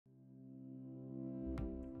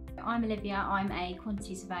I'm Olivia, I'm a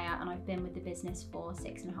quantity surveyor and I've been with the business for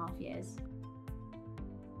 6.5 years.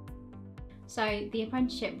 So the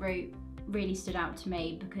apprenticeship route really stood out to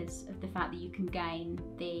me because of the fact that you can gain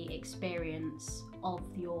the experience of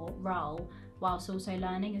your role whilst also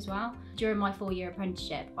learning as well. During my 4-year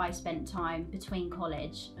apprenticeship, I spent time between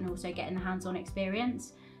college and also getting the hands-on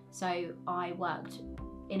experience. So I worked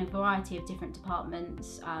in a variety of different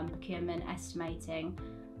departments, procurement, estimating,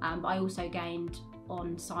 but I also gained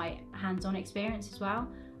on-site hands-on experience as well,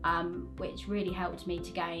 which really helped me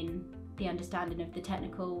to gain the understanding of the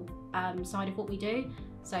technical side of what we do.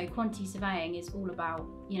 So quantity surveying is all about,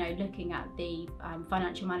 looking at the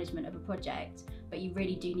financial management of a project, but you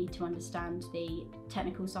really do need to understand the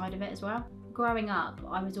technical side of it as well. Growing up,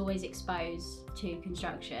 I was always exposed to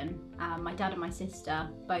construction. My dad and my sister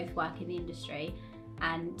both work in the industry,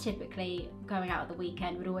 and typically going out at the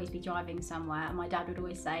weekend would always be driving somewhere, and my dad would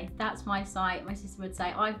always say, "That's my site." My sister would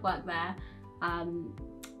say, "I've worked there."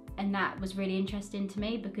 And that was really interesting to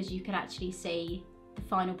me because you could actually see the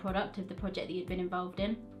final product of the project that you'd been involved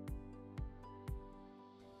in.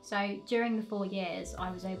 So during the 4 years,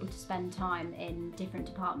 I was able to spend time in different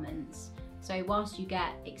departments. So whilst you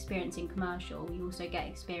get experience in commercial, you also get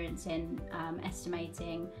experience in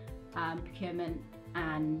estimating, procurement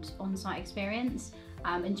and on-site experience.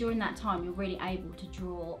 And during that time, you're really able to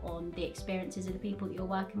draw on the experiences of the people that you're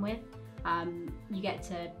working with. You get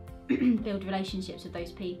to build relationships with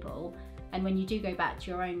those people, and when you do go back to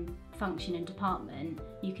your own function and department,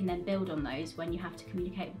 you can then build on those when you have to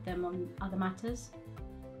communicate with them on other matters.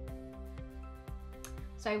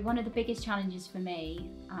 So one of the biggest challenges for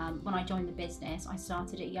me when I joined the business, I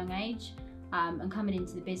started at a young age, and coming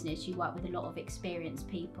into the business you work with a lot of experienced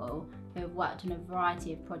people who have worked on a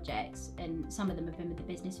variety of projects, and some of them have been with the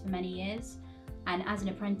business for many years. And as an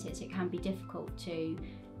apprentice, it can be difficult to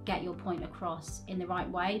get your point across in the right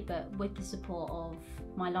way, but with the support of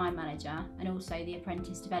my line manager and also the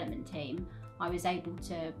apprentice development team, I was able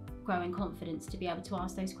to grow in confidence to be able to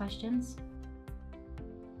ask those questions.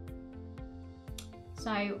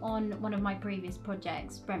 So on one of my previous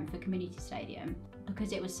projects, Brentford Community Stadium,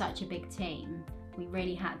 because it was such a big team, we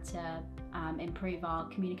really had to improve our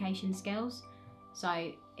communication skills.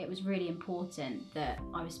 So it was really important that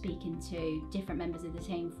I was speaking to different members of the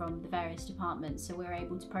team from the various departments, so we were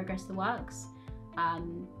able to progress the works,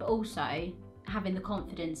 but also having the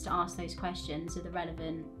confidence to ask those questions of the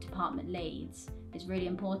relevant department leads is really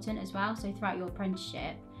important as well. So throughout your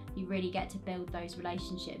apprenticeship, you really get to build those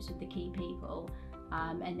relationships with the key people,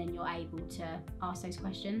 and then you're able to ask those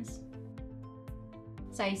questions.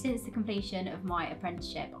 So since the completion of my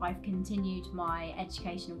apprenticeship, I've continued my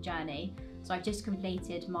educational journey. So I've just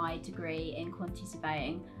completed my degree in quantity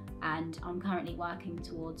surveying, and I'm currently working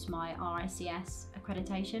towards my RICS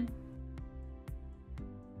accreditation.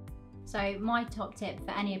 So my top tip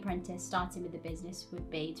for any apprentice starting with the business would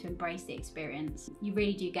be to embrace the experience. You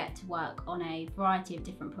really do get to work on a variety of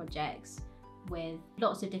different projects with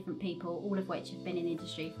lots of different people, all of which have been in the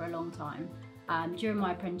industry for a long time. During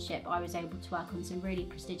my apprenticeship, I was able to work on some really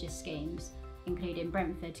prestigious schemes, including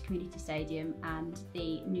Brentford Community Stadium and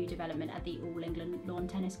the new development at the All England Lawn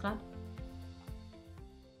Tennis Club.